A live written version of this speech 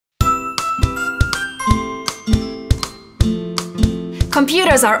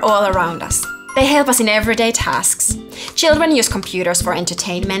Computers are all around us. They help us in everyday tasks. Children use computers for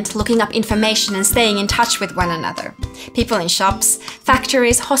entertainment, looking up information and staying in touch with one another. People in shops,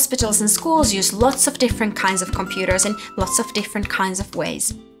 factories, hospitals and schools use lots of different kinds of computers in lots of different kinds of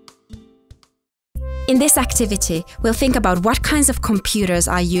ways. In this activity, we'll think about what kinds of computers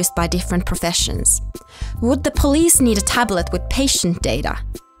are used by different professions. Would the police need a tablet with patient data?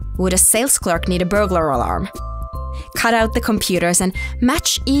 Would a sales clerk need a burglar alarm? Cut out the computers and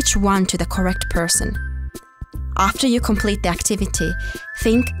match each one to the correct person. After you complete the activity,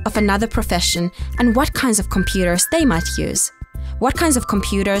 think of another profession and what kinds of computers they might use. What kinds of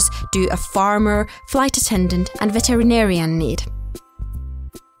computers do a farmer, flight attendant and veterinarian need?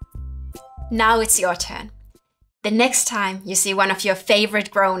 Now it's your turn. The next time you see one of your favorite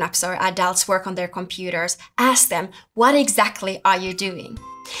grown-ups or adults work on their computers, ask them, what exactly are you doing?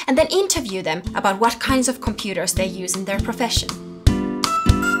 And then interview them about what kinds of computers they use in their profession.